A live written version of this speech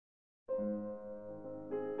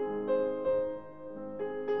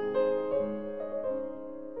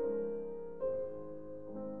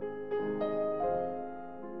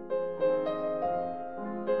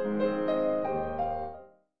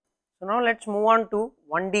let us move on to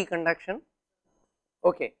 1D conduction.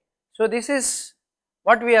 Okay. So, this is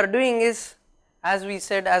what we are doing is, as we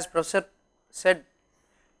said, as professor said,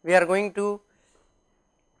 we are going to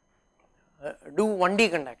do 1D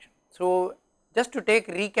conduction. So, just to take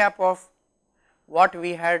recap of what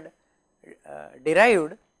we had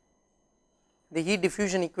derived, the heat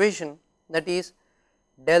diffusion equation, that is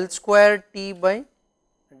del square T by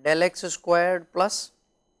del x squared plus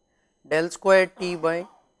del squared T by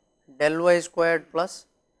del y squared plus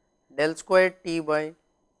del squared T by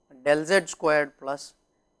del z squared plus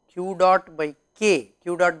q dot by k,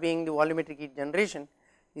 q dot being the volumetric heat generation,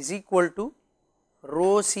 is equal to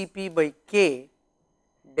rho Cp by k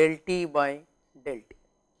del T by del T.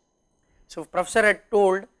 So, professor had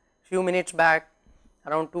told few minutes back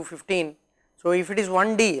around 2:15. So, if it is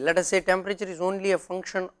 1D, let us say temperature is only a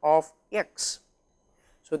function of x.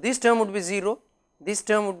 So, this term would be 0, this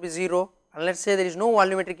term would be 0, and let us say there is no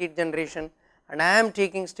volumetric heat generation and I am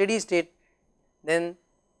taking steady state, then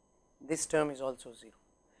this term is also 0.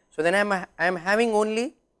 So, then I am having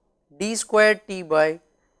only d squared T by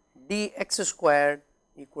dx squared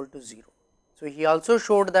equal to 0. So, he also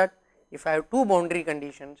showed that if I have two boundary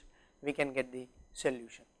conditions, we can get the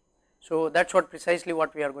solution. So, that is what precisely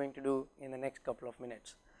what we are going to do in the next couple of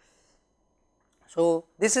minutes. So,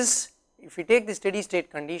 this is if we take the steady state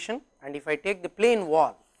condition and if I take the plane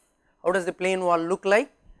wall, how does the plane wall look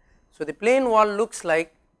like? So, the plane wall looks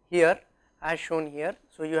like here as shown here.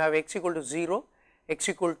 So, you have x equal to 0, x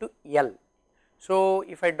equal to L. So,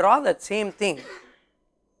 if I draw that same thing,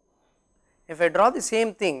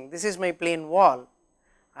 this is my plane wall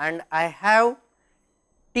and I have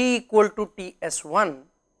T equal to Ts1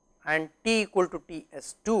 and T equal to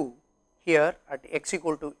Ts2 here at x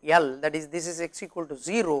equal to L, that is this is x equal to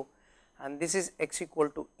 0 and this is x equal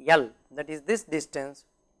to L, that is this distance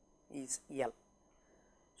is L.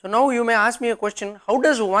 So, now you may ask me a question, how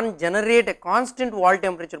does one generate a constant wall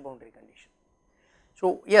temperature boundary condition?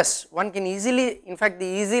 So, yes, one can easily, in fact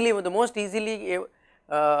the most easily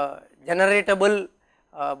generatable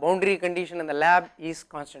boundary condition in the lab is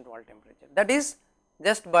constant wall temperature, that is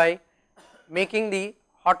just by making the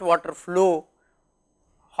hot water flow,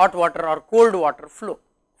 hot water or cold water flow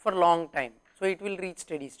for long time. So, it will reach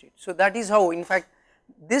steady state. So, that is how in fact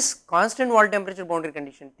this constant wall temperature boundary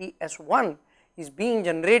condition Ts1 is being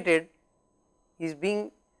generated,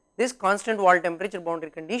 this constant wall temperature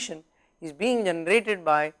boundary condition is being generated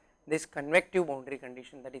by this convective boundary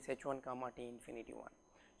condition, that is H1 comma T infinity 1.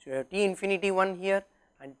 So, you have T infinity 1 here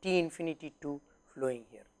and T infinity 2 flowing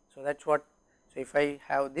here. So, that is what, so if I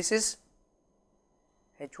have this is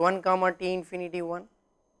H1 comma T infinity 1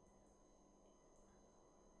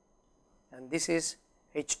 and this is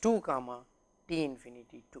H2 comma T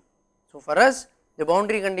infinity 2. So, for us the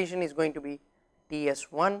boundary condition is going to be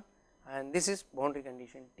Ts1 and this is boundary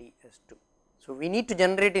condition Ts2. So, we need to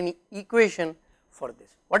generate an equation for this.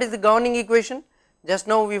 What is the governing equation? Just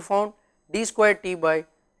now we found d squared T by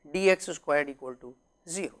dx squared equal to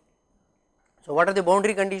 0. So, what are the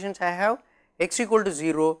boundary conditions I have? X equal to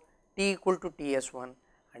 0, T equal to Ts1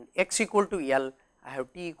 and x equal to L, I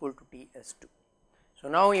have T equal to Ts2. So,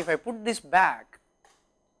 now if I put this back,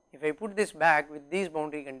 with these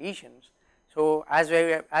boundary conditions, so as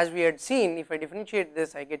we had seen, if I differentiate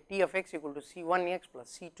this, I get T of x equal to C1x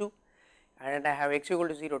plus C2 and I have x equal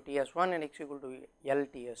to 0 Ts1 and x equal to L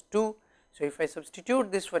Ts2. So, if I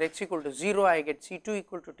substitute this for x equal to 0, I get C2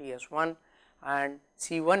 equal to Ts1 and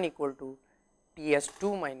C1 equal to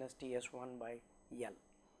Ts2 minus Ts1 by L.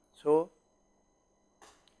 So,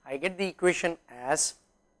 I get the equation as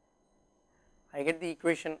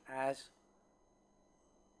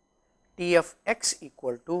T of x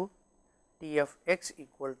equal to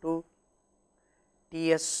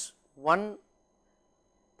Ts1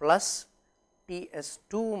 plus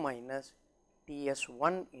Ts2 minus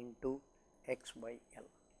Ts1 into x by L.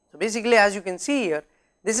 So, basically as you can see here,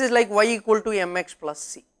 this is like y equal to mx plus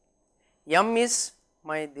c, m is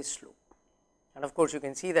my this slope and of course, you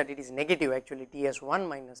can see that it is negative actually Ts1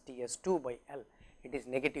 minus Ts2 by L, it is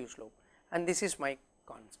negative slope and this is my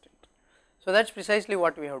constant. So, that is precisely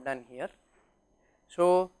what we have done here.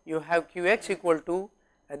 So, you have Qx equal to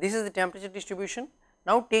this is the temperature distribution.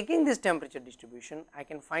 Now, taking this temperature distribution, I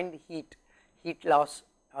can find the heat loss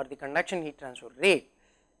or the conduction heat transfer rate,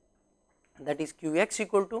 that is Qx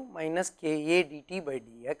equal to minus Ka dt by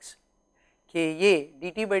dx. Ka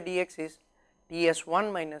dt by dx is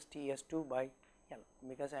Ts1 minus Ts2 by L,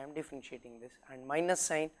 because I am differentiating this and minus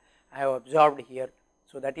sign I have absorbed here.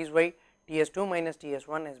 So, that is why Ts2 minus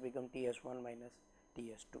Ts1 has become Ts1 minus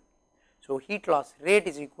Ts2. So, heat loss rate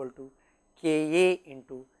is equal to Ka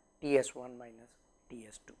into Ts1 minus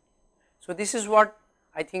Ts2. So, this is what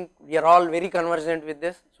I think we are all very conversant with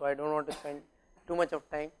this. So, I do not want to spend too much of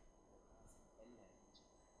time.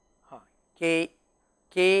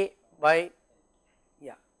 K by,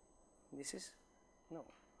 yeah, this is no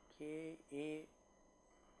K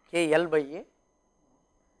L by A,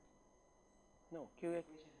 no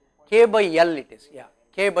K by L it is, yeah,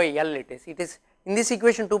 K by L it is. It is in this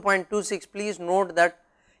equation 2.26. Please note that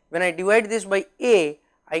when I divide this by A,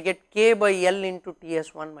 I get K by L into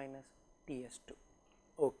Ts1 minus Ts2.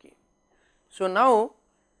 Okay. So, now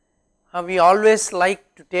we always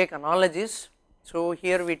like to take analogies. So,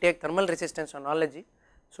 here we take thermal resistance analogy.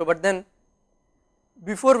 So, but then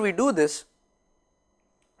before we do this,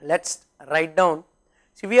 let us write down.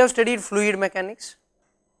 See, we have studied fluid mechanics,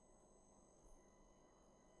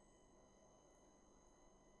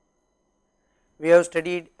 we have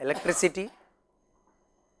studied electricity,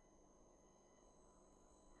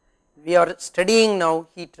 we are studying now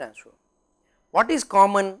heat transfer. What is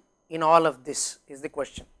common in all of this is the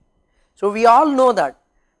question. So, we all know that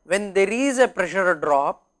when there is a pressure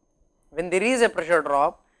drop,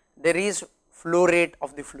 there is flow rate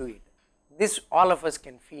of the fluid. This all of us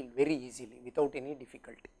can feel very easily without any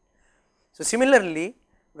difficulty. So, similarly,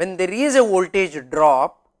 when there is a voltage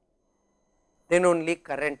drop, then only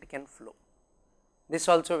current can flow. This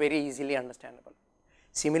also very easily understandable.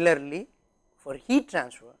 Similarly, for heat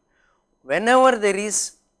transfer, whenever there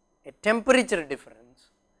is a temperature difference,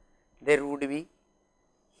 there would be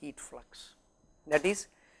heat flux. That is,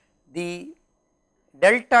 the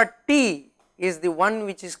delta T is the one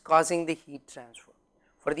which is causing the heat transfer.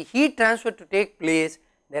 For the heat transfer to take place,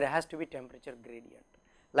 there has to be temperature gradient.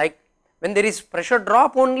 Like when there is pressure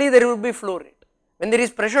drop only, there will be flow rate. When there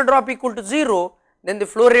is pressure drop equal to 0, then the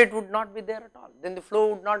flow rate would not be there at all. Then the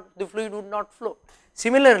fluid would not flow.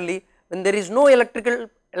 Similarly, when there is no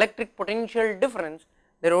electric potential difference,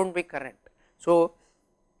 there won't be current. So,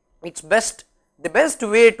 it's the best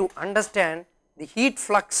way to understand the heat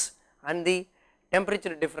flux and the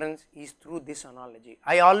temperature difference is through this analogy.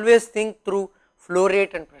 I always think through flow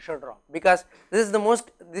rate and pressure drop, because this is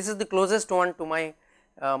the closest one to my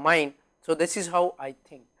mind. So, this is how I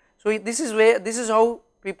think. So, this is how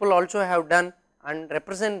people also have done and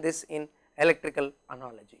represent this in electrical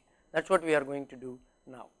analogy. That is what we are going to do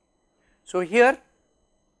now. So, here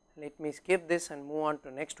let me skip this and move on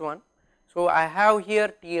to next one. So, I have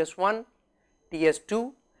here Ts1,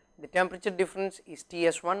 Ts2, the temperature difference is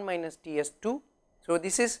Ts1 minus Ts2. So,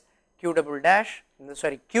 this is Q double dash,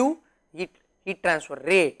 Q heat transfer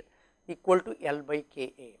rate equal to L by Ka.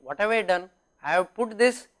 What have I done? I have put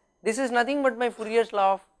this is nothing but my Fourier's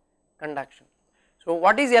law of conduction. So,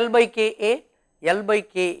 what is L by Ka? L by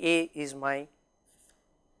Ka is my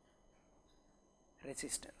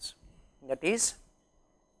resistance, that is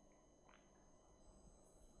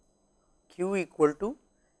Q equal to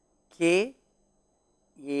Ka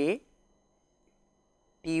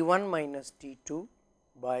T1 minus T2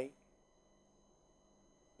 by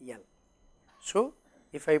L. So,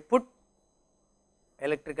 if I put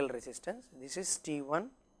electrical resistance, this is T1,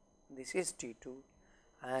 this is T2,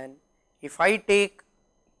 and if I take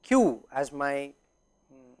Q as my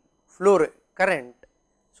flow current,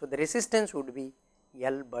 so the resistance would be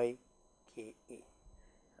L by Ka,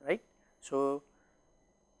 right. So,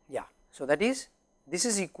 yeah, so that is this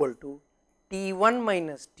is equal to T1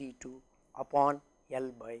 minus T2 upon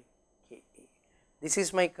L by Ka. This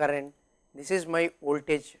is my current, this is my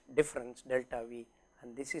voltage difference delta V,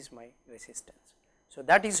 and this is my resistance. So,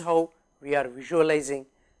 that is how we are visualizing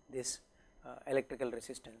this electrical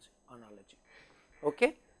resistance analogy.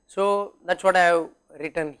 Okay. So, that is what I have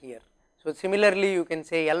written here. So, similarly you can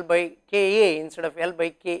say L by Ka, instead of L by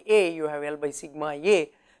Ka you have L by sigma A,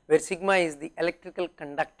 where sigma is the electrical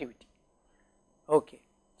conductivity. Okay.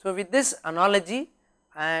 So, with this analogy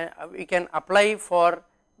we can apply for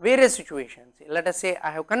various situations. Let us say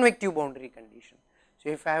I have convective boundary condition. So,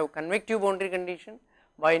 if I have convective boundary condition,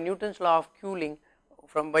 by Newton's law of cooling,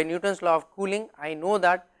 I know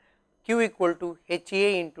that Q equal to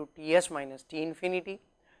HA into Ts minus T infinity.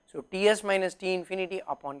 So, Ts minus T infinity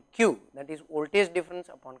upon Q, that is voltage difference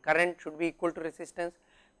upon current, should be equal to resistance,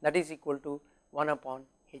 that is equal to 1 upon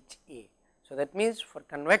HA. So, that means for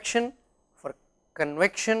convection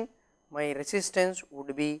my resistance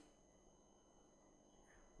would be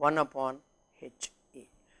 1 upon HA.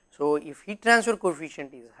 So, if heat transfer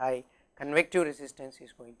coefficient is high, convective resistance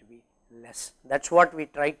is going to be less. That is what we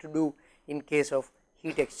try to do in case of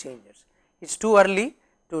heat exchangers. It is too early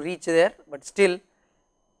to reach there, but still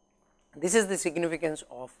this is the significance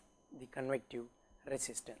of the convective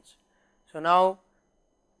resistance. So, now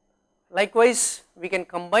likewise we can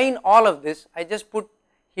combine all of this. I just put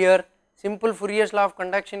here simple Fourier's law of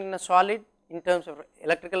conduction in a solid in terms of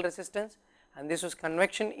electrical resistance, and this was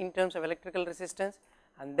convection in terms of electrical resistance,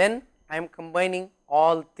 and then I am combining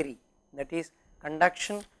all three, that is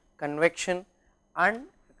conduction, convection,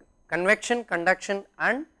 conduction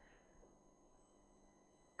and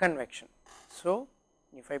convection. So,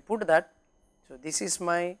 if I put that, so this is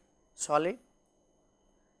my solid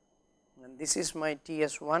and this is my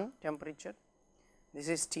Ts1 temperature, this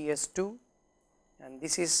is Ts2 and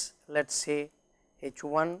this is let us say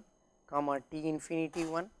H1 comma T infinity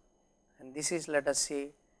 1 and this is let us say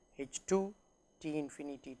H2 T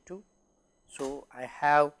infinity 2. So, I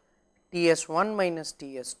have Ts1 minus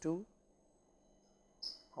Ts2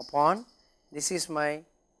 upon this is my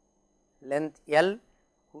length L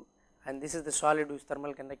and this is the solid whose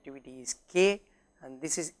thermal conductivity is K and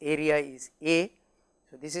this is area is A.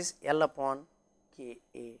 So, this is L upon K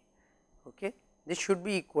A. Okay. This should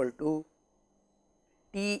be equal to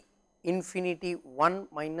T infinity 1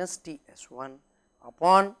 minus Ts1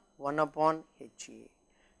 upon 1 upon Ha.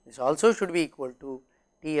 This also should be equal to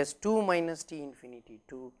Ts2 minus T infinity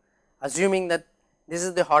 2, assuming that this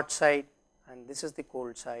is the hot side and this is the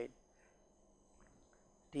cold side,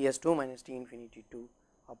 Ts2 minus T infinity 2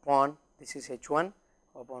 upon this is H1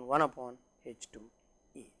 upon 1 upon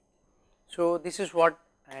H2A. So, this is what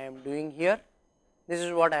I am doing here, this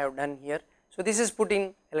is what I have done here. So, this is put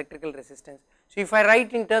in electrical resistance. So, if I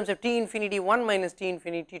write in terms of T infinity 1 minus T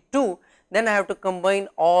infinity 2, then I have to combine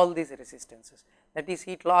all these resistances, that is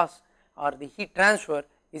heat loss or the heat transfer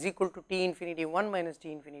is equal to T infinity 1 minus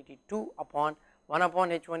T infinity 2 upon 1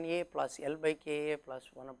 upon H1A plus L by Ka plus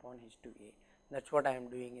 1 upon H2A. That is what I am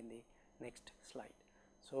doing in the next slide.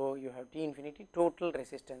 So, you have T infinity, total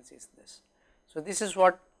resistance is this. So, this is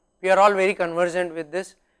what we are all very conversant with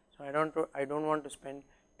this. So, I do not want to spend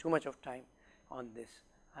too much of time on this,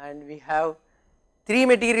 and we have three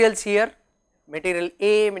materials here, material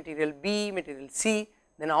A, material B, material C,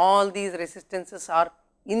 then all these resistances are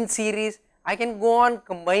in series. I can go on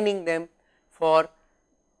combining them for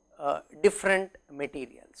different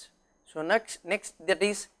materials. So, next that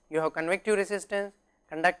is you have convective resistance,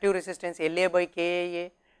 conductive resistance La by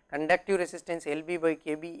Kaa, conductive resistance Lb by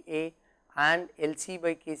Kba and Lc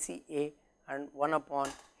by Kca and 1 upon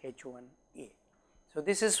H1A. So,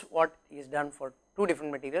 this is what is done for two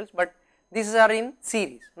different materials, but these are in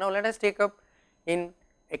series. Now, let us take up in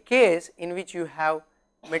a case in which you have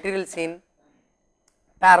materials in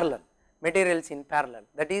parallel,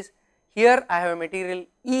 that is here I have a material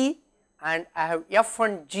E and I have F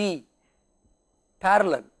and G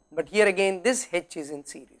parallel, but here again this H is in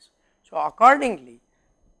series. So, accordingly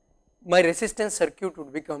my resistance circuit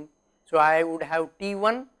would become, so I would have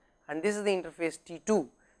T1 and this is the interface T2.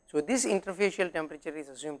 So, this interfacial temperature is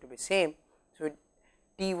assumed to be same. So,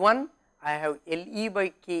 T1 I have Le by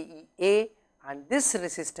Kea and this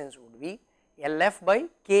resistance would be Lf by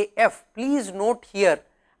Kf. Please note here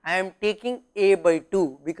I am taking A by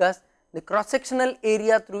 2 because the cross sectional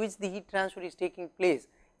area through which the heat transfer is taking place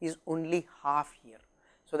is only half here.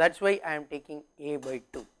 So, that is why I am taking A by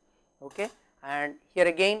 2. Okay. And here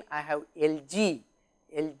again I have Lg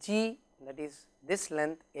that is this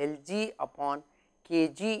length Lg upon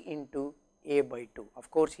Kg into A by 2.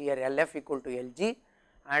 Of course, here Lf equal to Lg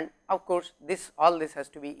and of course, this all this has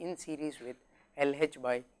to be in series with Lh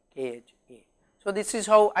by Kha. So, this is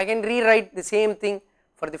how I can rewrite the same thing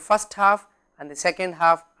for the first half and the second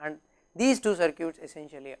half, and these two circuits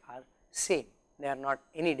essentially are same, they are not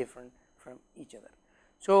any different from each other.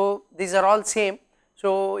 So, these are all same.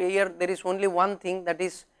 So, here there is only one thing, that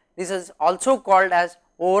is this is also called as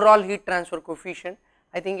overall heat transfer coefficient.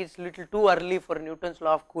 I think it is little too early for Newton's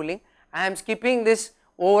law of cooling. I am skipping this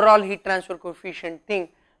overall heat transfer coefficient thing.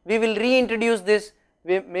 We will reintroduce this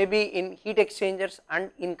maybe in heat exchangers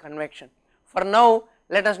and in convection. For now,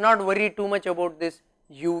 let us not worry too much about this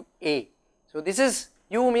UA. So, this is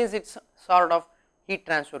U means it is sort of heat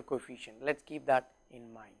transfer coefficient, let us keep that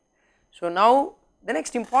in mind. So, now the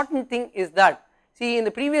next important thing is that, see, in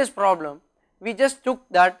the previous problem we just took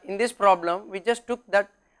that, in this problem we just took that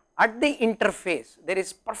at the interface there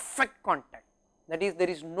is perfect contact, that is there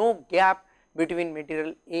is no gap between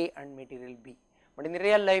material A and material B, but in the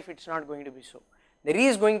real life it is not going to be so. There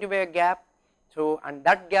is going to be a gap. So, and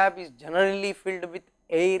that gap is generally filled with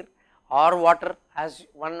air or water, as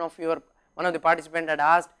one of the participant had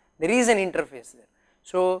asked, there is an interface there.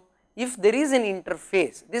 So, if there is an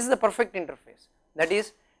interface, this is the perfect interface, that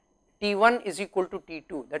is T1 is equal to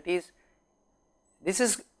T2, that is this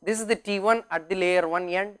is the T1 at the layer 1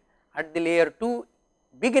 end, at the layer 2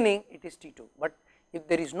 beginning it is T2, but if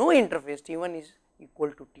there is no interface T1 is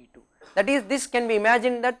equal to T2, that is this can be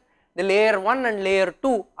imagined that the layer 1 and layer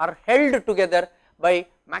 2 are held together by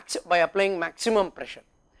applying maximum pressure.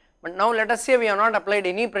 But now let us say we have not applied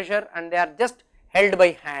any pressure and they are just held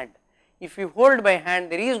by hand. If you hold by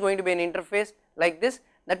hand, there is going to be an interface like this.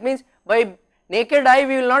 That means by naked eye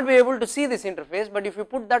we will not be able to see this interface, but if you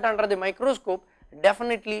put that under the microscope,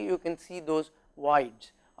 definitely you can see those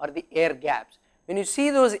voids or the air gaps. When you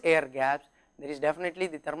see those air gaps, there is definitely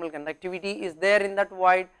the thermal conductivity is there in that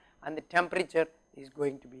void and the temperature is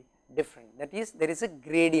going to be different. That is, there is a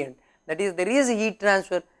gradient, that is, there is a heat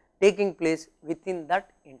transfer taking place within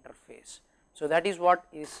that interface. So that is what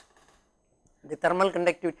is the thermal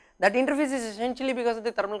conductivity. That interface is essentially because of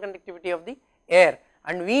the thermal conductivity of the air,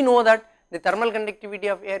 and we know that the thermal conductivity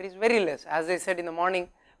of air is very less. As I said in the morning,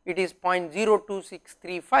 it is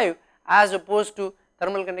 0.02635 as opposed to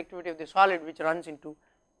thermal conductivity of the solid, which runs into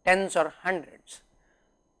tens or hundreds.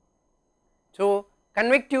 So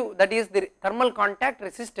convective, that is the thermal contact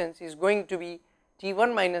resistance, is going to be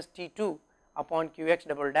T1 minus T2 upon Qx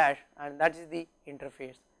double dash, and that is the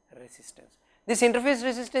interface resistance. This interface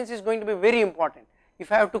resistance is going to be very important.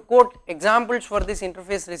 If I have to quote examples for this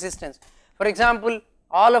interface resistance, for example,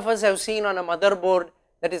 all of us have seen on a motherboard,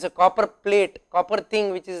 that is a copper plate, copper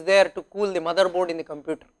thing which is there to cool the motherboard in the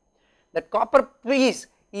computer. That copper piece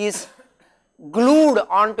is glued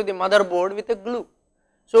onto the motherboard with a glue.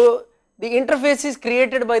 So the interface is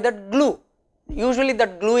created by that glue. Usually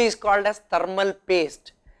that glue is called as thermal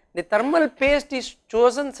paste. The thermal paste is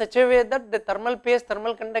chosen such a way that the thermal paste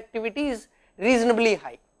thermal conductivity is reasonably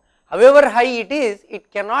high. However high it is,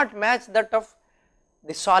 it cannot match that of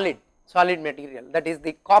the solid material, that is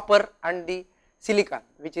the copper and the silicon,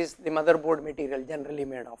 which is the motherboard material generally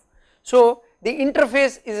made of. So the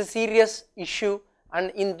interface is a serious issue,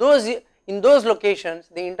 and in those locations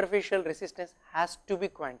the interfacial resistance has to be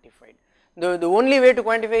quantified. The only way to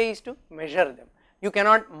quantify is to measure them. You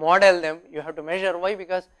cannot model them, you have to measure. Why?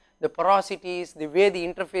 Because the porosities, the way the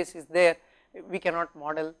interface is there, we cannot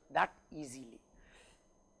model that easily.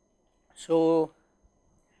 So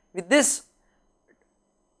with this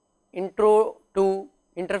intro to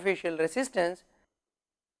interfacial resistance,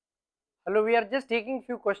 hello, we are just taking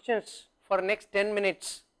few questions for next 10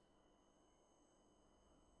 minutes.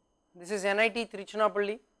 This is NIT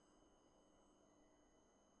Trichinopoly.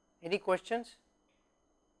 Any questions?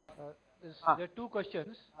 There are two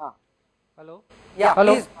questions. Hello? Yeah,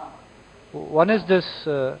 hello. Please. One is this,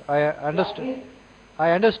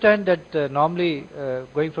 I understand that normally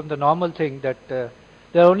going from the normal thing that there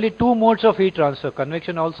are only two modes of heat transfer.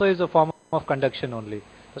 Convection also is a form of conduction only.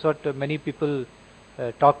 That's what many people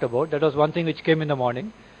talked about. That was one thing which came in the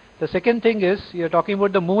morning. The second thing is, you are talking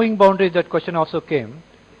about the moving boundaries. That question also came.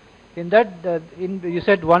 In that, you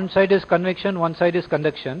said one side is convection, one side is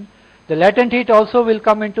conduction. The latent heat also will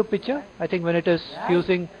come into picture, I think, when it is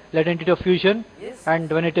fusing, latent heat of fusion, and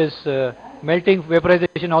when it is melting,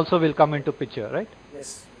 vaporization also will come into picture, right?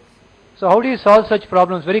 Yes. So how do you solve such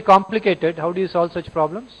problems? Very complicated. How do you solve such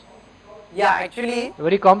problems? Yeah, actually,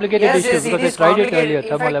 very complicated issue, because I tried it earlier,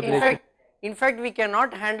 thermal ablation. In fact, we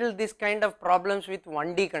cannot handle this kind of problems with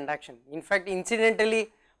 1D conduction. In fact, incidentally,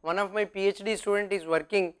 one of my PhD student is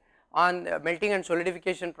working on melting and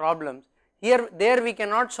solidification problems. There we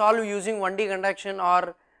cannot solve using 1D conduction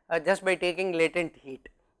or just by taking latent heat.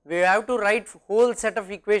 We have to write whole set of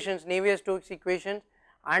equations, Navier-Stokes equations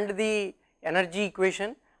and the energy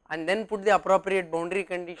equation, and then put the appropriate boundary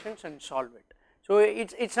conditions and solve it. So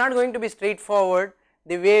it's not going to be straightforward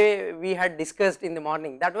the way we had discussed in the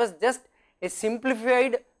morning. That was just a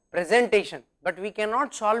simplified presentation, but we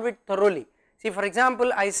cannot solve it thoroughly. See, for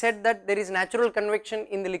example, I said that there is natural convection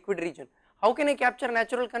in the liquid region. How can I capture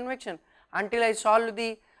natural convection? Until I solve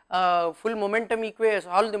the full momentum equations,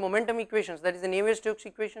 all the momentum equations, that is the Navier-Stokes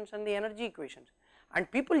equations and the energy equations. And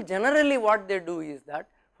people generally what they do is that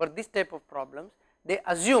for this type of problems, they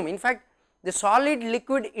assume, in fact, the solid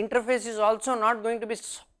liquid interface is also not going to be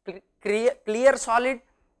clear solid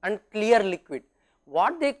and clear liquid.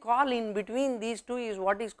 What they call in between these two is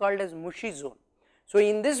what is called as mushy zone. So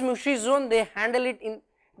in this mushy zone, they handle it in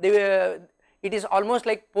it is almost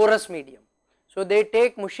like porous medium. So they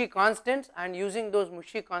take mushy constants, and using those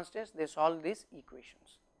mushy constants they solve these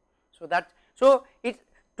equations. So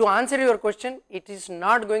to answer your question, it is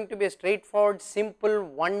not going to be a straightforward simple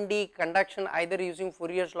 1D conduction either using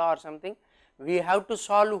Fourier's law or something. We have to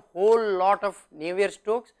solve whole lot of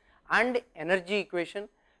Navier-Stokes and energy equation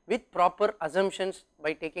with proper assumptions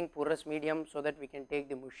by taking porous medium, so that we can take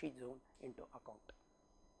the mushy zone into account.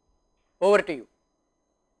 Over to you.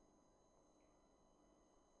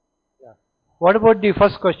 Yeah. What about the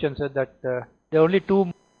first question, sir, that there are only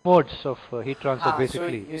two modes of heat transfer So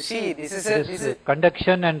basically. you see, this is There is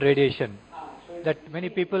conduction and radiation. That many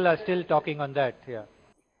people are still talking on that. Yeah.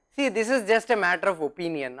 see, this is just a matter of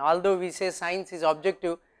opinion. Although we say science is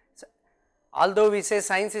objective,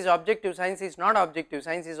 science is not objective,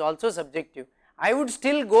 science is also subjective. I would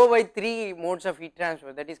still go by 3 modes of heat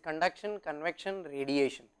transfer, that is conduction, convection,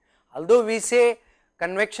 radiation. Although we say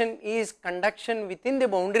convection is conduction within the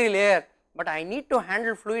boundary layer, but I need to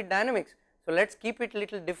handle fluid dynamics. So let us keep it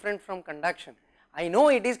little different from conduction. I know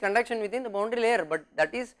it is conduction within the boundary layer, but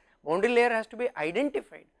that is boundary layer has to be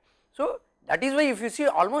identified. So that is why if you see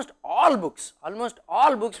almost all books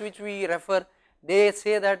which we refer, they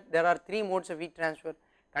say that there are 3 modes of heat transfer: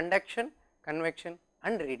 conduction, convection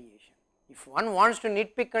and radiation. If one wants to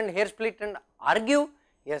nitpick and hair split and argue,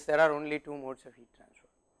 yes, there are only 2 modes of heat transfer.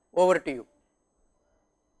 Over to you.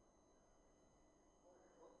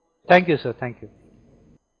 Thank you, sir. Thank you.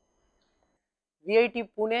 VIT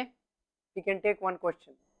Pune, we can take one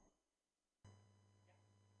question.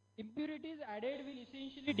 Impurities added will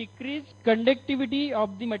essentially decrease conductivity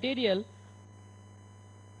of the material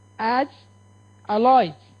as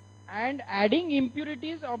alloys, and adding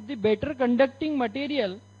impurities of the better conducting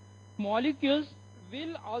material molecules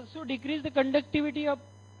will also decrease the conductivity of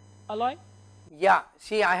alloy. Yeah,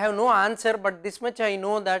 see, I have no answer, but this much I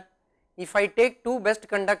know that if I take 2 best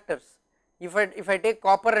conductors, if I take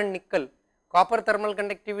copper and nickel, copper thermal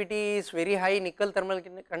conductivity is very high, nickel thermal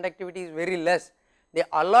conductivity is very less. The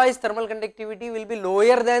alloy's thermal conductivity will be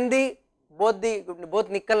lower than both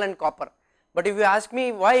nickel and copper. But if you ask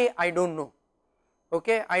me why, I don't know.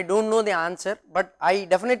 Okay, I don't know the answer, but I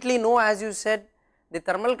definitely know, as you said, the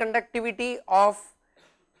thermal conductivity of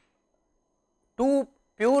 2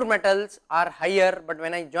 pure metals are higher, but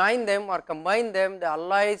when I join them or combine them, the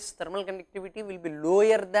alloy's thermal conductivity will be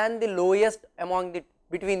lower than the lowest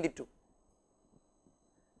between the 2.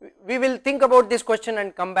 We will think about this question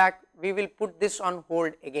and come back. We will put this on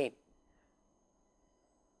hold again.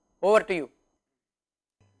 Over to you.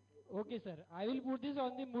 Okay, sir. I will put this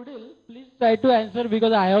on the Moodle. Please try to answer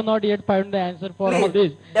because I have not yet found the answer for all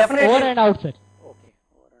this. Definitely. Over and out, sir. Okay,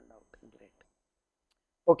 over and out. Great.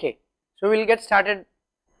 Okay, so we will get started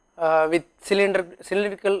with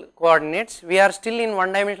cylindrical coordinates. We are still in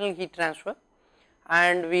one dimensional heat transfer,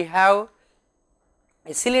 and we have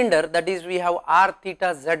a cylinder, that is, we have r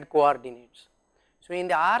theta z coordinates. So in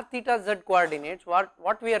the r theta z coordinates,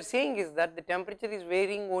 what we are saying is that the temperature is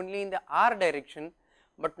varying only in the r direction,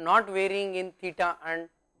 but not varying in theta and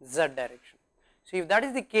z direction. So if that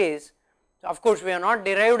is the case, of course we have not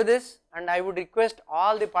derived this, and I would request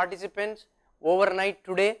all the participants overnight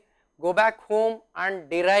today, go back home and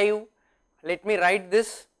derive. Let me write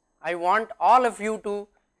this. I want all of you to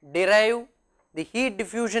derive the heat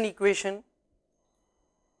diffusion equation,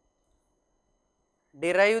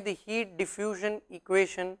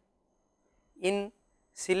 in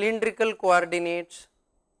cylindrical coordinates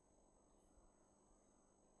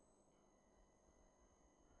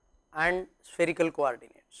and spherical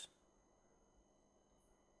coordinates.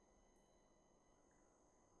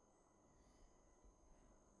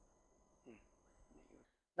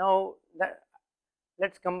 Now let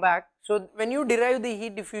us come back. So when you derive the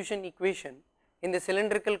heat diffusion equation in the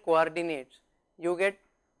cylindrical coordinates, you get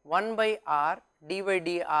 1 by r d by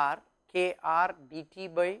dr kr dt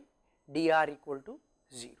by dr equal to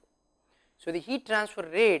 0. So the heat transfer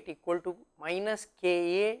rate equal to minus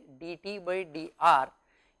Ka dt by dr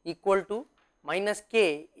equal to minus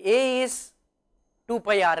K. A is 2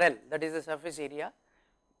 pi RL, that is the surface area.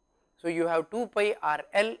 So you have 2 pi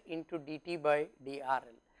RL into dt by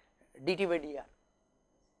dr.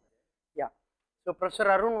 Yeah. So Professor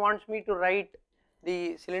Arun wants me to write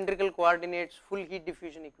the cylindrical coordinates full heat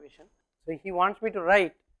diffusion equation. So he wants me to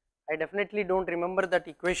write, I definitely don't remember that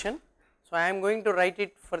equation. So I am going to write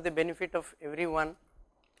it for the benefit of everyone.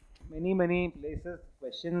 Many places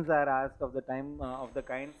questions are asked of the time of the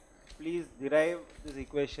kind, please derive this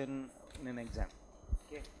equation in an exam.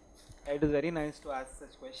 Okay, it is very nice to ask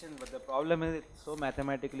such questions, but the problem is it's so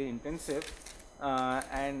mathematically intensive,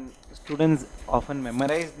 and students often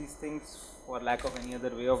memorize these things for lack of any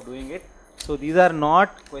other way of doing it. So these are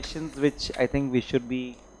not questions which I think we should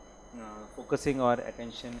be focusing our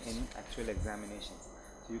attention in actual examinations.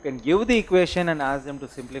 So you can give the equation and ask them to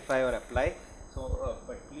simplify or apply. So,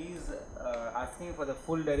 but please, asking for the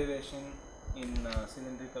full derivation in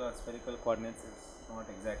cylindrical or spherical coordinates is not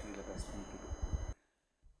exactly the best thing to do.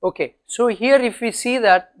 Okay, so here if we see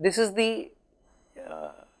that this is the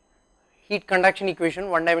heat conduction equation,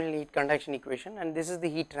 one dimensional heat conduction equation, and this is the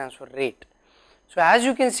heat transfer rate. So as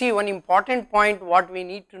you can see, one important point what we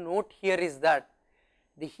need to note here is that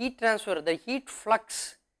the heat transfer, the heat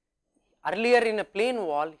flux earlier in a plane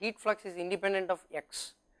wall heat flux is independent of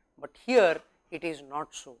x, but here it is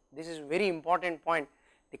not so. This is very important point.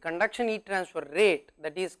 The conduction heat transfer rate,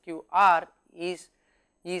 that is QR, is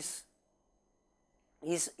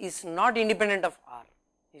not independent of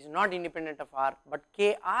R, but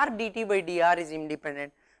Kr dt by dr is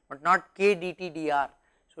independent, but not K dt dr.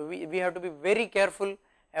 So we have to be very careful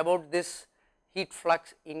about this heat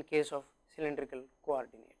flux in case of cylindrical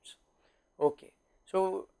coordinates. Okay.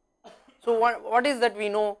 So what is that we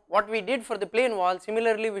know? What we did for the plane wall,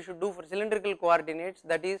 similarly we should do for cylindrical coordinates,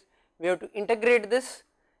 that is we have to integrate this.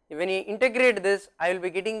 When you integrate this, I will be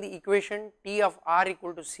getting the equation T of r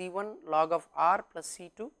equal to C1 log of r plus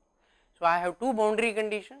C2. So I have two boundary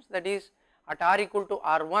conditions, that is at r equal to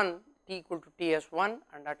R1 T equal to Ts1,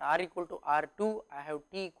 and at r equal to R2 I have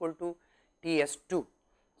T equal to Ts2.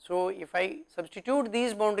 So if I substitute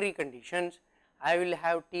these boundary conditions, I will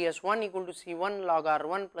have Ts1 equal to C1 log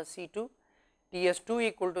R1 plus C2, Ts2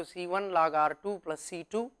 equal to C1 log R2 plus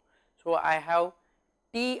C2. So I have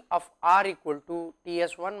T of r equal to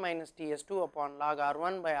Ts1 minus Ts2 upon log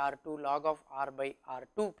R1 by R2 log of r by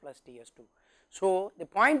R2 plus Ts2. So the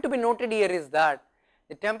point to be noted here is that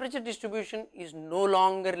the temperature distribution is no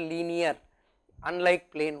longer linear, unlike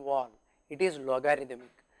plane wall, it is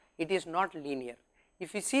logarithmic, it is not linear.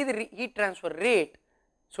 If you see the heat transfer rate,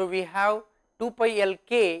 so we have 2 pi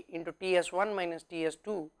Lk into Ts1 minus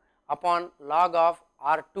Ts2 upon log of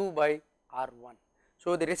R2 by R1.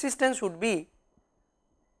 So the resistance would be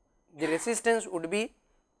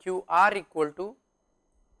QR equal to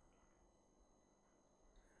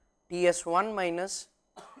Ts1 minus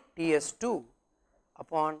Ts2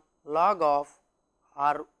 upon log of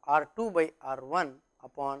R2 by R1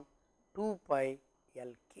 upon 2 pi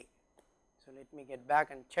Lk. So let me get back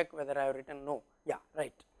and check whether I have written no. Yeah,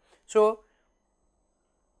 right. So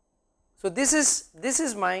this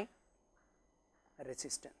is my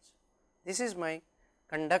resistance. This is my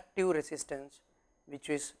conductive resistance, which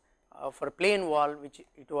is for plane wall, which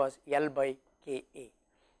it was L by Ka.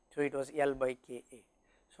 So it was L by Ka.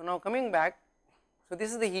 So now coming back, so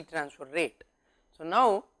this is the heat transfer rate. So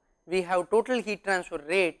now we have total heat transfer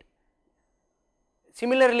rate.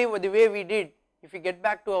 Similarly, the way we did, if we get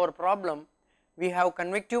back to our problem, we have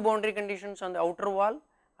convective boundary conditions on the outer wall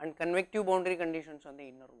and convective boundary conditions on the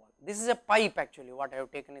inner wall. This is a pipe actually, what I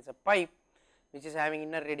have taken is a pipe which is having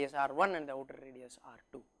inner radius R1 and the outer radius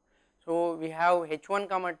R2. So we have H1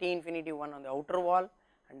 comma T infinity 1 on the outer wall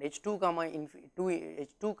and H2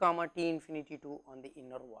 comma T infinity 2 on the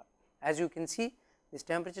inner wall. As you can see, this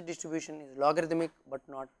temperature distribution is logarithmic but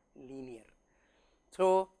not linear.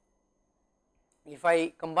 So if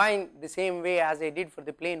I combine the same way as I did for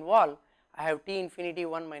the plane wall, I have T infinity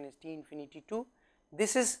 1 minus T infinity 2.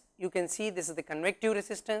 This is, you can see, this is the convective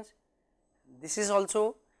resistance, this is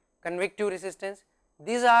also convective resistance.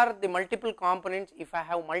 These are the multiple components if I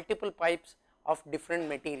have multiple pipes of different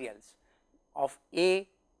materials of A,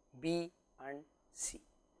 B and C.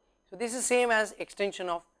 So this is same as extension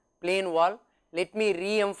of plane wall. Let me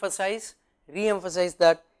re-emphasize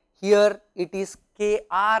that here it is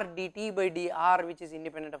Kr dt by dr which is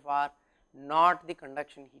independent of R, not the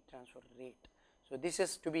conduction heat transfer rate. So this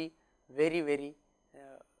is to be very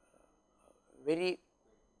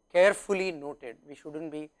carefully noted. We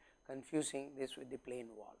shouldn't be confusing this with the plane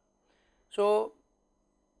wall. So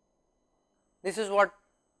this is what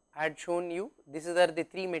I had shown you. These are the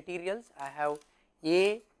three materials. I have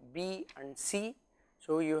A, B and C.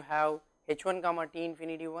 So you have H1 comma T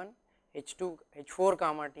infinity 1, H2, H4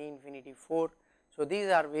 comma T infinity 4. So these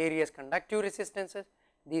are various conductive resistances,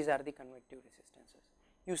 these are the convective resistances.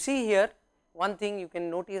 You see here one thing you can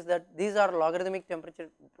notice that these are logarithmic temperature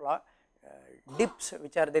dips,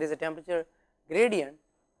 which are, there is a temperature gradient,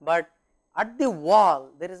 but at the wall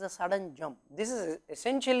there is a sudden jump. This is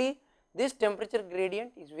essentially, this temperature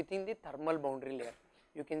gradient is within the thermal boundary layer.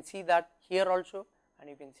 You can see that here also and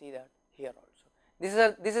you can see that here also.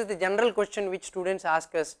 This is the general question which students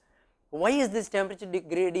ask us, why is this temperature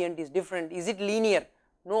gradient is different, is it linear?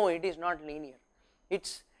 No, it is not linear.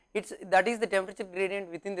 That is the temperature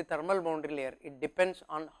gradient within the thermal boundary layer. It depends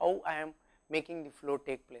on how I am making the flow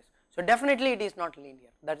take place. So definitely it is not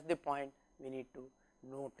linear. That is the point we need to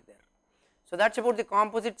note there. So that is about the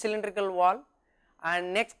composite cylindrical wall,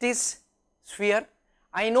 and next is sphere.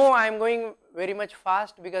 I know I am going very much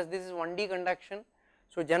fast because this is 1D conduction.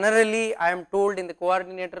 So generally I am told in the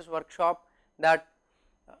coordinators workshop that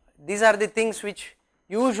these are the things which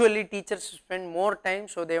usually teachers spend more time.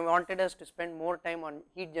 So they wanted us to spend more time on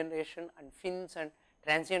heat generation and fins and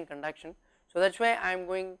transient conduction. So that is why I am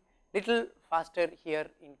going little faster here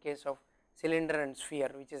in case of cylinder and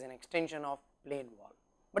sphere, which is an extension of plane wall.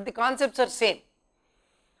 but the concepts are same.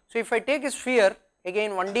 So, if I take a sphere,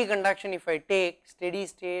 again 1D conduction, if I take steady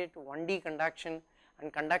state 1D conduction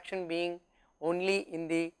and conduction being only in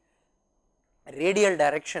the radial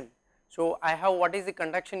direction. So, I have what is the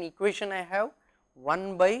conduction equation? I have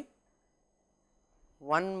 1 by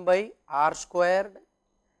r squared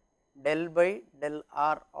del by del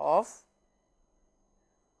r of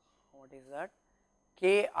what is that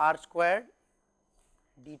k r squared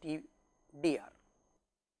dt dr,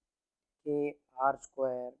 k r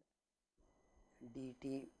squared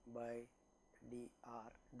dt by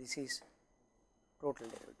dr, this is total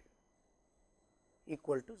derivative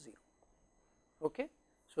equal to 0. Okay.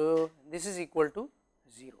 So, this is equal to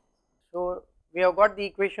 0. So, we have got the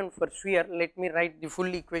equation for sphere. Let me write the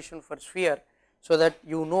full equation for sphere, so that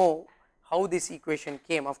you know how this equation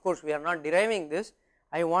came. Of course, we are not deriving this.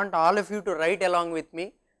 I want all of you to write along with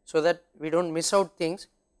me, so that we do not miss out things.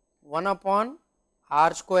 1 upon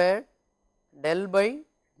r squared del by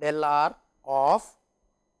del r of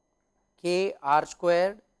k r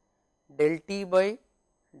squared del t by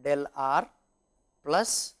del r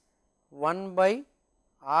plus 1 by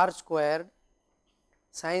r squared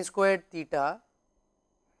sin squared theta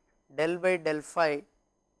del by del phi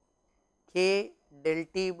k del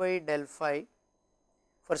t by del phi.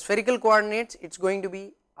 For spherical coordinates, it is going to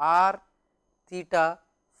be r theta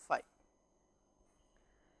phi.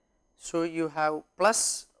 So, you have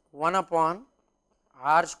plus 1 upon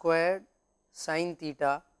r squared sin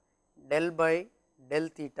theta del by del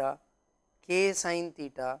theta k sin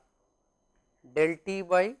theta del t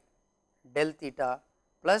by del theta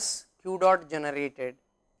plus q dot generated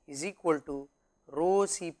is equal to rho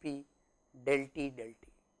Cp del t del t.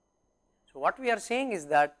 So, what we are saying is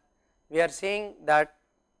that we are saying that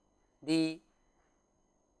the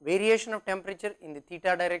variation of temperature in the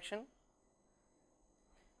theta direction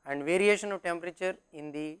and variation of temperature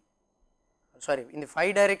in the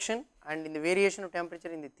phi direction and in the variation of temperature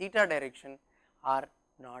in the theta direction are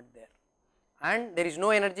not there, and there is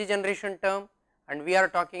no energy generation term, and we are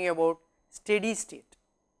talking about steady state.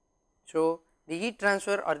 So, the heat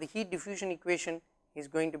transfer or the heat diffusion equation is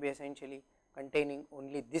going to be essentially containing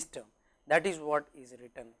only this term. That is what is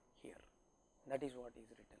written here, that is what is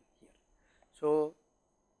written here. So,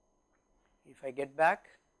 if I get back,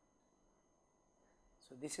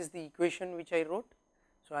 so this is the equation which I wrote.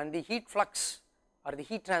 So, and the heat flux or the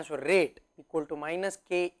heat transfer rate equal to minus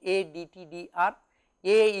Ka dt dr,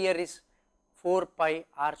 A here is 4 pi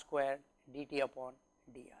r squared dt upon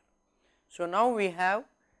dr. So, now we have,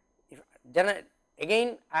 if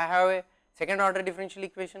again I have a second order differential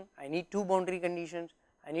equation, I need two boundary conditions,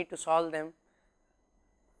 I need to solve them.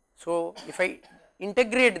 So, if I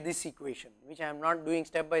integrate this equation, which I am not doing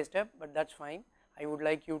step by step, but that is fine, I would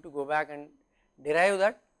like you to go back and derive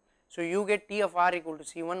that. So, you get T of r equal to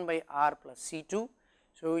C1 by r plus C2.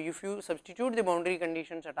 So, if you substitute the boundary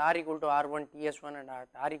conditions at r equal to r1 Ts1 and at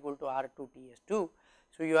r equal to r2 Ts2,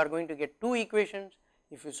 so you are going to get two equations.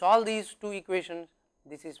 If you solve these two equations,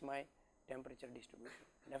 this is my temperature distribution.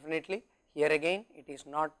 Definitely here again it is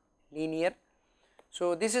not linear.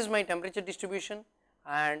 So, this is my temperature distribution,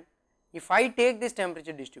 and if I take this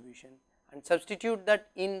temperature distribution and substitute that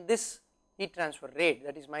in this heat transfer rate,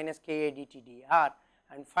 that is minus Ka dt dr,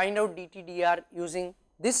 and find out dt dr using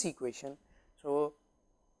this equation. So,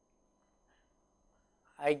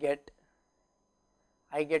 I get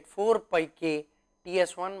 4 pi k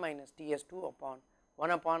Ts1 minus Ts2 upon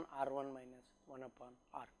 1 upon R1 minus 1 upon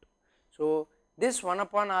R2. So, this 1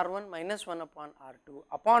 upon R1 minus 1 upon R2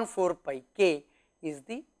 upon 4 pi k is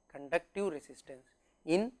the conductive resistance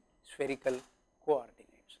in spherical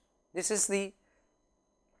coordinates. This is the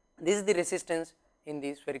resistance in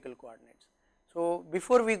the spherical coordinates. So,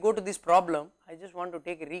 before we go to this problem, I just want to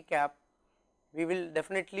take a recap. We will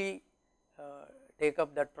definitely take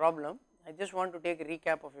up that problem. I just want to take a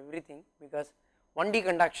recap of everything, because 1D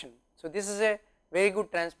conduction. So, this is a very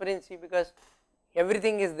good transparency, because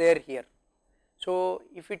everything is there here. So,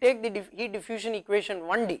 if we take the heat diffusion equation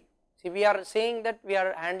 1D, see, we are saying that we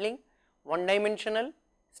are handling one dimensional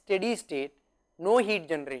steady state, no heat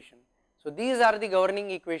generation. So, these are the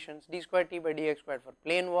governing equations, d square T by dx squared for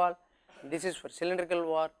plane wall, this is for cylindrical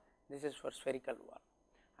wall, this is for spherical wall.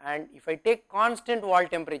 And if I take constant wall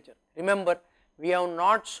temperature, remember we have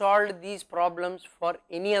not solved these problems for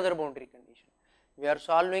any other boundary condition, we are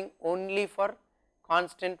solving only for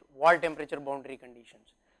constant wall temperature boundary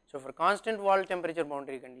conditions. So, for constant wall temperature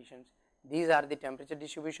boundary conditions, these are the temperature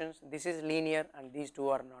distributions, this is linear and these two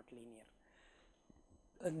are not linear.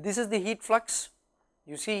 And this is the heat flux.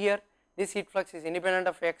 You see here, this heat flux is independent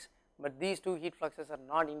of x, but these two heat fluxes are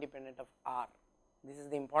not independent of r. This is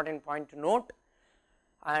the important point to note.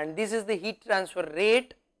 and this is the heat transfer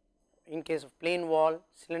rate in case of plane wall,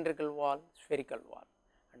 cylindrical wall, spherical wall,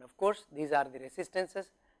 and of course these are the resistances.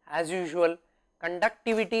 As usual,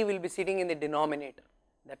 conductivity will be sitting in the denominator,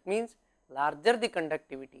 that means larger the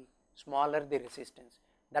conductivity, smaller the resistance.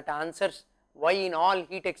 That answers why in all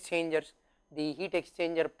heat exchangers the heat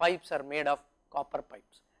exchanger pipes are made of copper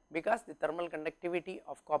pipes, because the thermal conductivity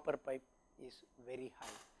of copper pipe is very high.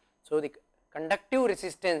 So, the conductive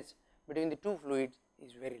resistance between the two fluids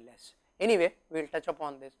is very less. Anyway, we will touch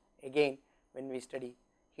upon this again when we study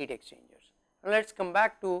heat exchangers. Now, let us come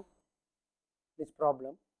back to this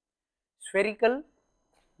problem. Spherical,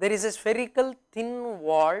 there is a spherical thin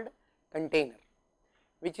walled container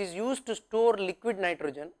which is used to store liquid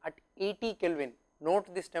nitrogen at 80 Kelvin.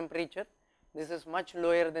 Note this temperature, this is much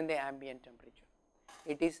lower than the ambient temperature.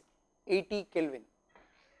 It is 80 Kelvin.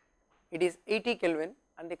 It is 80 Kelvin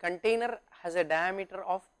and the container has a diameter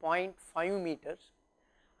of 0.5 meters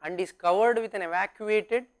and is covered with an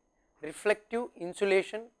evacuated reflective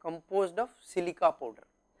insulation composed of silica powder.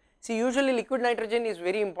 See, usually liquid nitrogen is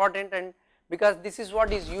very important, and because this is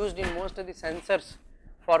what is used in most of the sensors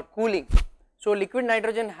for cooling. So, liquid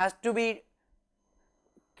nitrogen has to be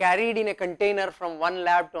carried in a container from one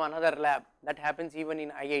lab to another lab. That happens even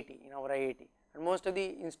in IIT, in our IIT, and most of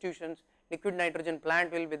the institutions liquid nitrogen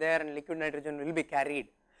plant will be there and liquid nitrogen will be carried.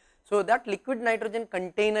 So, that liquid nitrogen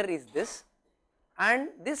container is this, and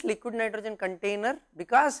this liquid nitrogen container,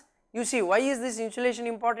 because you see why is this insulation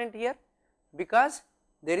important here, because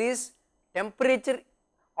there is temperature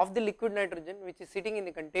of the liquid nitrogen which is sitting in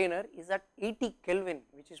the container is at 80 Kelvin,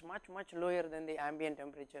 which is much lower than the ambient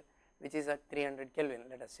temperature which is at 300 Kelvin,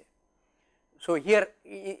 let us say. So, here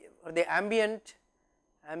the ambient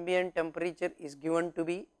temperature is given to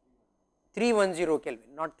be 310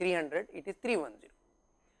 Kelvin, not 300, it is 310.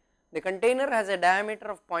 The container has a diameter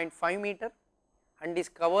of 0.5 meter and is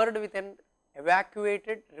covered with an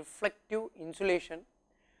evacuated reflective insulation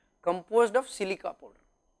composed of silica powder.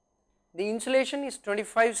 The insulation is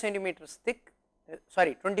 25 centimeters thick,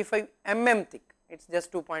 25 mm thick, it is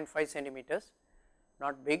just 2.5 centimeters,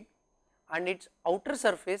 not big, and its outer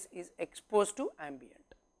surface is exposed to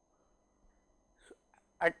ambient,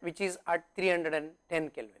 which is at 310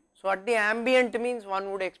 Kelvin. So, at the ambient means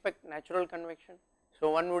one would expect natural convection. So,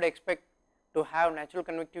 one would expect to have natural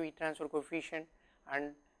convective heat transfer coefficient,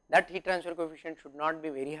 and that heat transfer coefficient should not be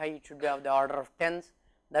very high, it should be of the order of tens.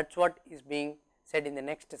 That is what is being said in the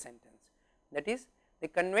next sentence, that is the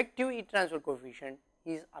convective heat transfer coefficient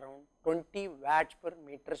is around 20 watts per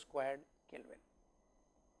meter squared Kelvin,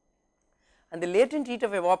 and the latent heat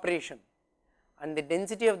of evaporation and the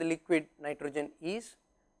density of the liquid nitrogen is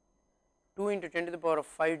 2 into 10 to the power of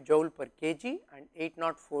 5 joule per kg and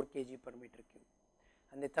 804 kg per meter cube.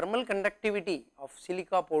 And the thermal conductivity of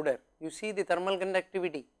silica powder, you see the thermal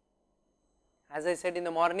conductivity, as I said in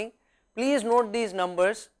the morning, please note these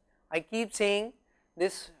numbers. I keep saying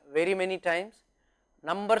this very many times,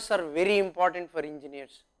 numbers are very important for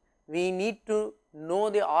engineers. We need to know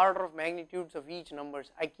the order of magnitudes of each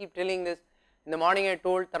numbers. I keep telling this. In the morning I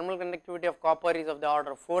told thermal conductivity of copper is of the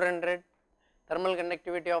order of 400, thermal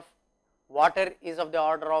conductivity of water is of the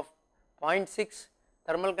order of 0.6,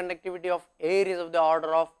 thermal conductivity of air is of the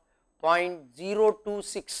order of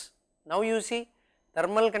 0.026. Now you see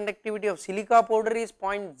thermal conductivity of silica powder is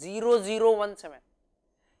 0.0017.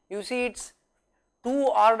 You see it is 2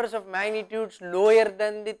 orders of magnitudes lower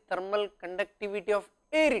than the thermal conductivity of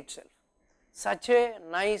air itself. Such a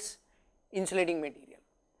nice insulating material,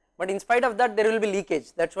 but in spite of that there will be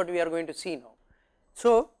leakage, that is what we are going to see now.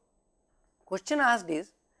 So, question asked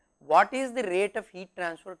is what is the rate of heat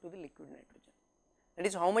transfer to the liquid nitrogen, that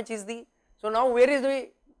is how much is the, so now where is the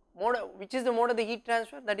mode, which is the mode of the heat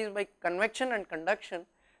transfer, that is by convection and conduction.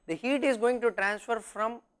 The heat is going to transfer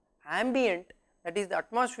from ambient, that is the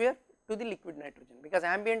atmosphere, to the liquid nitrogen, because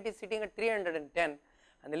ambient is sitting at 310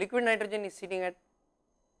 and the liquid nitrogen is sitting at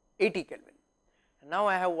 80 Kelvin. And now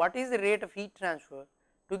I have what is the rate of heat transfer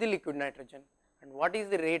to the liquid nitrogen and what is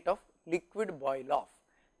the rate of liquid boil off.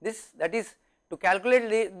 This, that is to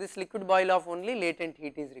calculate this liquid boil off, only latent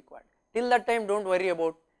heat is required. Till that time do not worry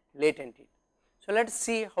about latent heat. So, let us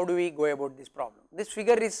see how do we go about this problem. This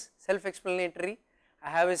figure is self explanatory. I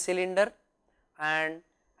have a cylinder and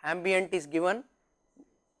ambient is given,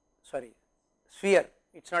 sphere,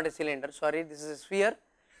 it is not a cylinder, this is a sphere.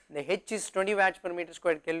 The H is 20 watts per meter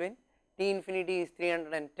squared Kelvin, T infinity is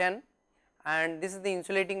 310, and this is the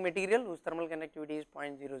insulating material whose thermal conductivity is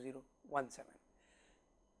 0.0017.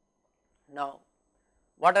 Now,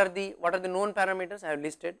 what are the known parameters I have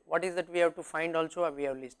listed, what is that we have to find also we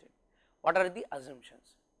have listed. What are the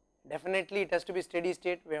assumptions? definitely it has to be steady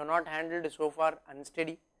state, we have not handled so far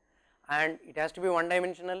unsteady, and it has to be one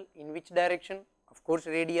dimensional. In which direction? Of course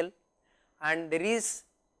radial, and there is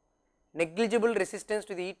negligible resistance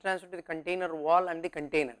to the heat transfer to the container wall and the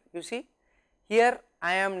container. You see here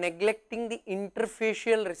I am neglecting the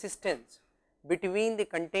interfacial resistance between the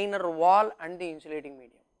container wall and the insulating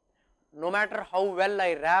medium. No matter how well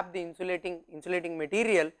I wrap the insulating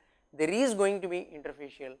material, there is going to be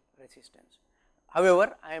interfacial resistance.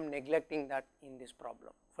 However, I am neglecting that in this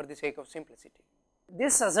problem for the sake of simplicity.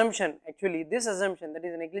 This assumption, actually this assumption, that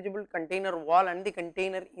is negligible container wall and the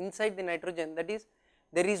container inside the nitrogen, that is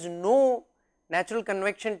there is no natural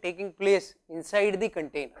convection taking place inside the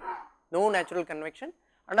container, no natural convection,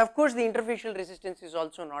 and of course the interfacial resistance is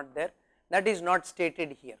also not there, that is not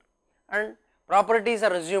stated here, and properties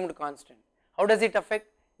are assumed constant. How does it affect?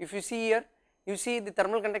 If you see here, you see the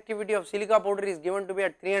thermal conductivity of silica powder is given to be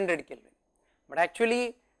at 300 Kelvin, but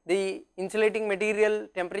actually the insulating material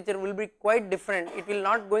temperature will be quite different, it will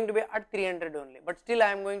not going to be at 300 only, but still I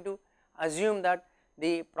am going to assume that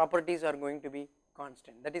the properties are going to be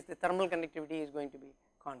constant, that is the thermal conductivity is going to be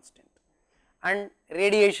constant, and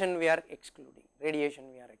radiation we are excluding,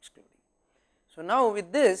 So now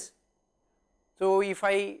with this, so if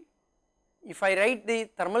I write the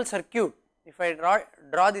thermal circuit, if I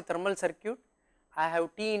draw the thermal circuit, I have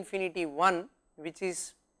T infinity 1 which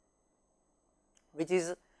is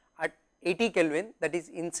at 80 Kelvin, that is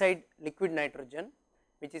inside liquid nitrogen,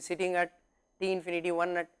 which is sitting at T infinity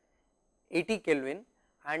 1 at 80 Kelvin,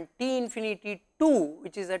 and T infinity 2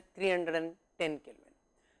 which is at 310 Kelvin.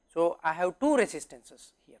 So I have two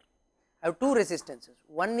resistances here,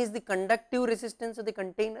 one is the conductive resistance of the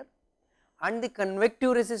container and the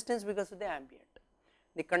convective resistance because of the ambient.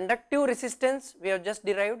 The conductive resistance we have just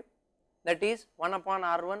derived, that is 1 upon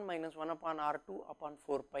R1 minus 1 upon R2 upon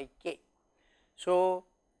 4 pi k. So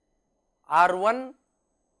R1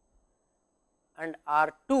 and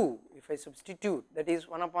R2 if I substitute, that is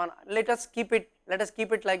 1 upon, let us keep it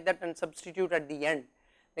like that and substitute at the end.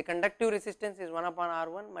 The conductive resistance is 1 upon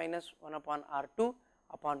R1 minus 1 upon R2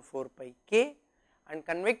 upon 4 pi k, and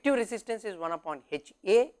convective resistance is 1 upon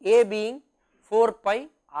HA, A being 4 pi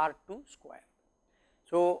R2 square.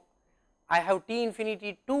 So I have T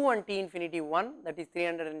infinity 2 and T infinity 1, that is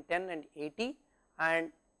 310 and 80,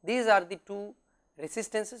 and these are the two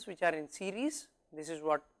resistances which are in series. This is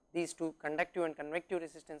what these two conductive and convective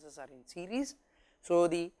resistances are in series. So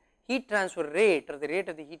the heat transfer rate or the rate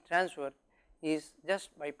of the heat transfer is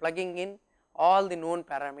just by plugging in all the known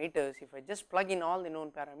parameters. If I just plug in all the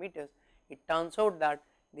known parameters, it turns out that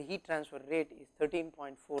the heat transfer rate is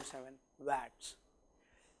 13.47 watts.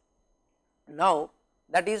 Now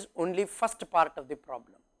that is only first part of the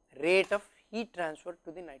problem, rate of heat transfer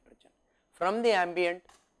to the nitrogen from the ambient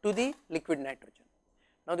to the liquid nitrogen.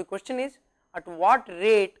 Now the question is, at what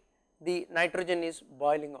rate the nitrogen is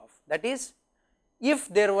boiling off, that is if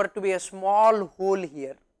there were to be a small hole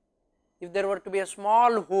here,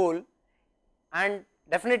 and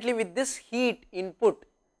definitely with this heat input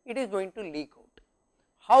it is going to leak out.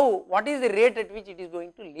 How, what is the rate at which it is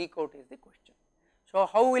going to leak out is the question. So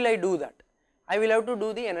how will I do that? I will have to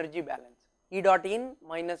do the energy balance, E dot in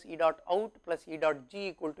minus E dot out plus E dot g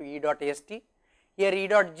equal to E dot st. Here E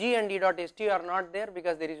dot g and E dot st are not there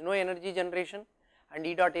because there is no energy generation, and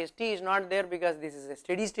E dot st is not there because this is a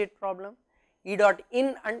steady state problem. E dot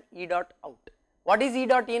in and E dot out. What is E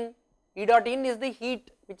dot in? E dot in is the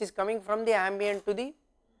heat which is coming from the ambient to the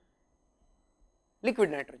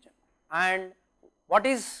liquid nitrogen, and what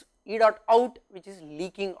is E dot out, which is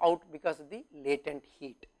leaking out because of the latent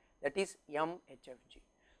heat, that is mHfg.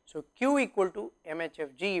 So Q equal to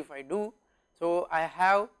mHfg if I do, so I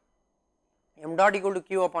have m dot equal to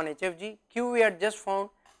Q upon Hfg. Q we had just found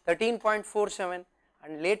 13.47,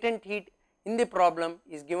 and latent heat in the problem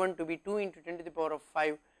is given to be 2 into 10 to the power of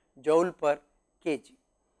 5 joule per kg.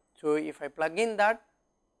 So if I plug in that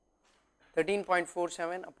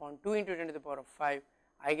 13.47 upon 2 into 10 to the power of 5,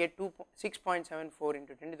 I get 6.74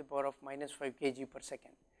 into 10 to the power of minus 5 kg per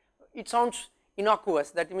second. It sounds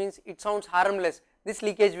innocuous, that means it sounds harmless, this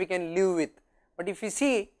leakage we can live with, but if you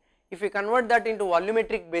see, if we convert that into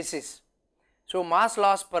volumetric basis, so mass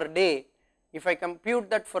loss per day, if I compute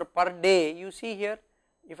that for per day, you see here,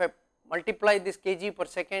 if I multiply this kg per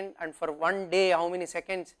second, and for one day how many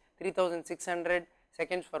seconds, 3600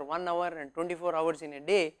 seconds for 1 hour and 24 hours in a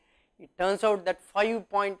day, it turns out that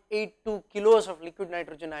 5.82 kilos of liquid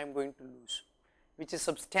nitrogen I am going to lose, which is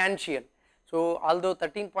substantial. So although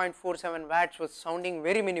 13.47 watts was sounding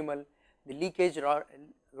very minimal, the leakage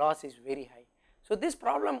loss is very high. So this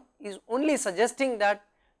problem is only suggesting that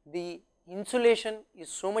the insulation is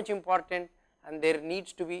so much important, and there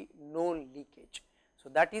needs to be no leakage. So,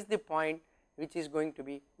 that is the point which is going to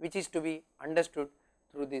be, which is to be understood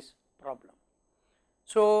through this problem.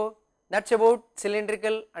 So, that is about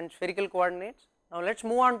cylindrical and spherical coordinates. Now, let us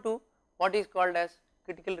move on to what is called as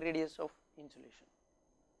critical radius of insulation.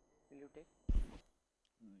 Will you take?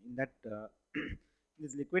 In that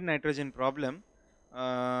this liquid nitrogen problem,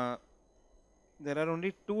 there are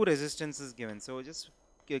only 2 resistances given. So, just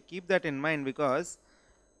keep that in mind, because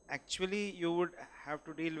actually you would have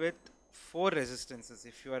to deal with 4 resistances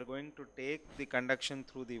if you are going to take the conduction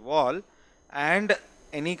through the wall and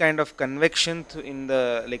any kind of convection in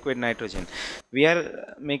the liquid nitrogen. We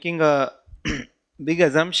are making a big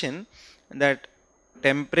assumption that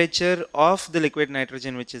temperature of the liquid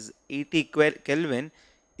nitrogen, which is 80 Kelvin,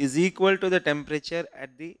 is equal to the temperature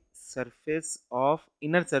at the surface of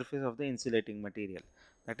inner surface of the insulating material.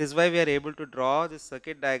 That is why we are able to draw this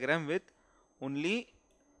circuit diagram with only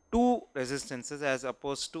 2 resistances as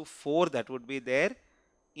opposed to 4 that would be there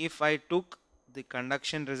if I took the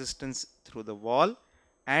conduction resistance through the wall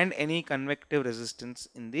and any convective resistance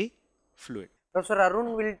in the fluid. Professor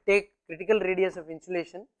Arun will take critical radius of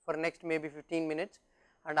insulation for next maybe 15 minutes,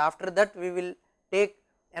 and after that we will take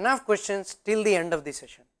enough questions till the end of the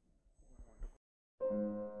session.